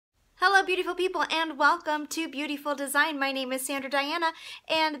Hello beautiful people and welcome to Beautiful Design. My name is Sandra Diana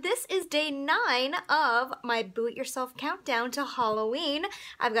and this is day 9 of my Boo It Yourself countdown to Halloween.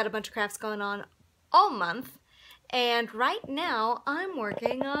 I've got a bunch of crafts going on all month and right now I'm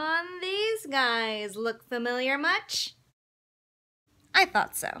working on these guys. Look familiar much? I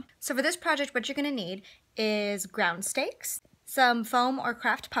thought so. So for this project what you're going to need is ground stakes, some foam or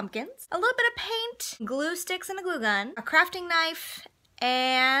craft pumpkins, a little bit of paint, glue sticks and a glue gun, a crafting knife,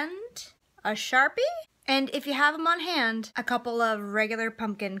 and a Sharpie, and if you have them on hand, a couple of regular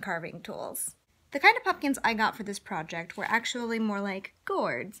pumpkin carving tools. The kind of pumpkins I got for this project were actually more like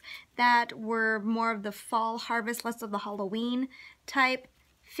gourds that were more of the fall harvest, less of the Halloween type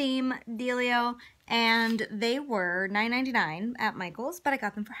theme dealio, and they were $9.99 at Michael's, but I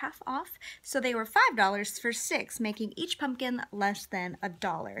got them for half off, so they were $5 for 6, making each pumpkin less than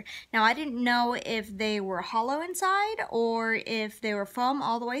 $1. Now I didn't know if they were hollow inside or if they were foam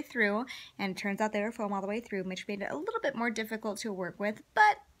all the way through, and it turns out they were foam all the way through, which made it a little bit more difficult to work with,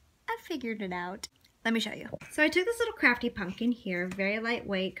 but I figured it out. Let me show you. So I took this little crafty pumpkin here, very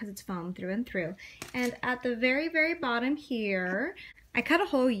lightweight because it's foam through and through, and at the very, very bottom here, I cut a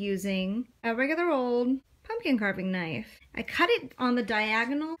hole using a regular old pumpkin carving knife. I cut it on the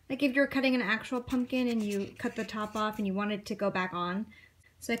diagonal, like if you're cutting an actual pumpkin and you cut the top off and you want it to go back on.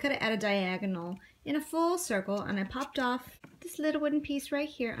 So I cut it at a diagonal in a full circle, and I popped off this little wooden piece right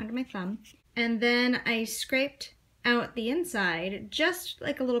here under my thumb. And then I scraped out the inside, just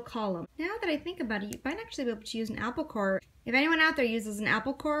like a little column. Now that I think about it, you might actually be able to use an apple core. If anyone out there uses an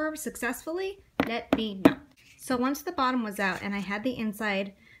apple core successfully, let me know. So once the bottom was out and I had the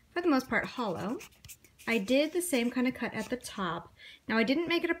inside, for the most part, hollow, I did the same kind of cut at the top. Now I didn't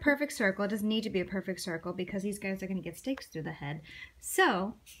make it a perfect circle. It doesn't need to be a perfect circle because these guys are going to get stakes through the head.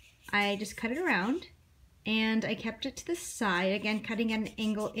 So I just cut it around and I kept it to the side, again cutting at an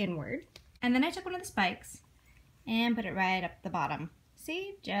angle inward. And then I took one of the spikes and put it right up the bottom.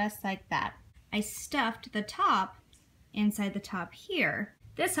 See? Just like that. I stuffed the top inside the top here.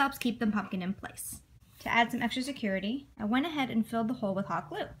 This helps keep the pumpkin in place. To add some extra security, I went ahead and filled the hole with hot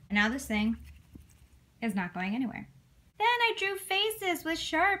glue. And now this thing is not going anywhere. Then I drew faces with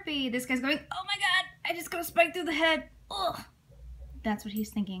Sharpie. This guy's going, oh my god, I just got a spike through the head. Ugh. That's what he's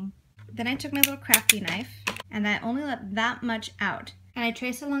thinking. Then I took my little crafty knife and I only let that much out. And I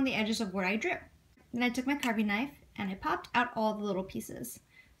traced along the edges of where I drew. Then I took my carving knife and I popped out all the little pieces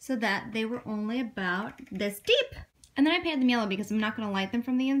so that they were only about this deep. And then I painted them yellow because I'm not going to light them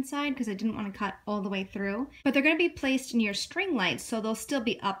from the inside because I didn't want to cut all the way through. But they're going to be placed near string lights, so they'll still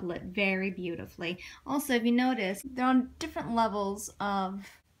be uplit very beautifully. Also, if you notice, they're on different levels of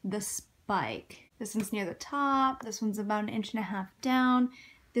the spike. This one's near the top, this one's about 1.5 inches down,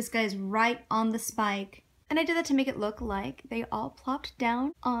 this guy's right on the spike. And I did that to make it look like they all plopped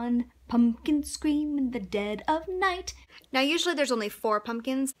down on Pumpkin Scream in the Dead of Night. Now usually there's only 4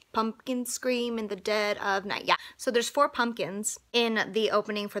 pumpkins. Pumpkin Scream in the Dead of Night. Yeah, so there's 4 pumpkins in the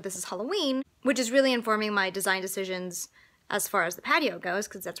opening for This Is Halloween, which is really informing my design decisions as far as the patio goes,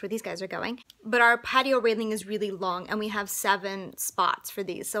 because that's where these guys are going. But our patio railing is really long, and we have 7 spots for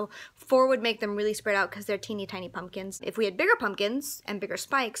these. So 4 would make them really spread out because they're teeny tiny pumpkins. If we had bigger pumpkins and bigger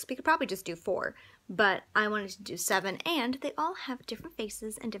spikes, we could probably just do 4. But I wanted to do 7, and they all have different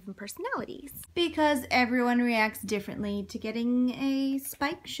faces and different personalities. Because everyone reacts differently to getting a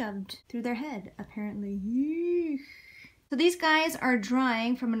spike shoved through their head, apparently. So these guys are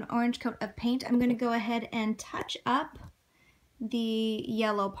drying from an orange coat of paint. I'm going to go ahead and touch up the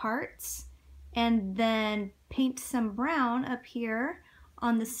yellow parts and then paint some brown up here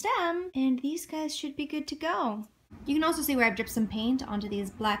on the stem, and these guys should be good to go. You can also see where I've dripped some paint onto these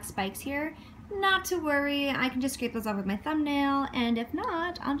black spikes here. Not to worry, I can just scrape those off with my thumbnail, and if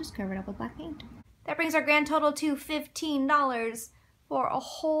not, I'll just cover it up with black paint. That brings our grand total to $15 for a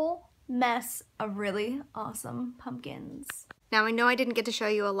whole mess of really awesome pumpkins. Now I know I didn't get to show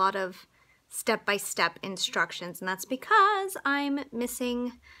you a lot of step-by-step instructions, and that's because I'm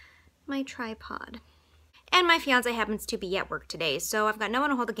missing my tripod. And my fiance happens to be at work today, so I've got no one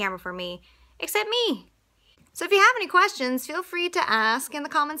to hold the camera for me except me. So if you have any questions, feel free to ask in the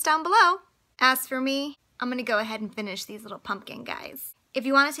comments down below. As for me, I'm gonna go ahead and finish these little pumpkin guys. If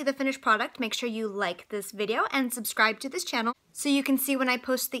you want to see the finished product, make sure you like this video and subscribe to this channel so you can see when I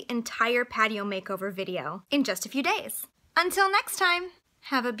post the entire patio makeover video in just a few days. Until next time,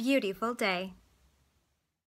 have a beautiful day.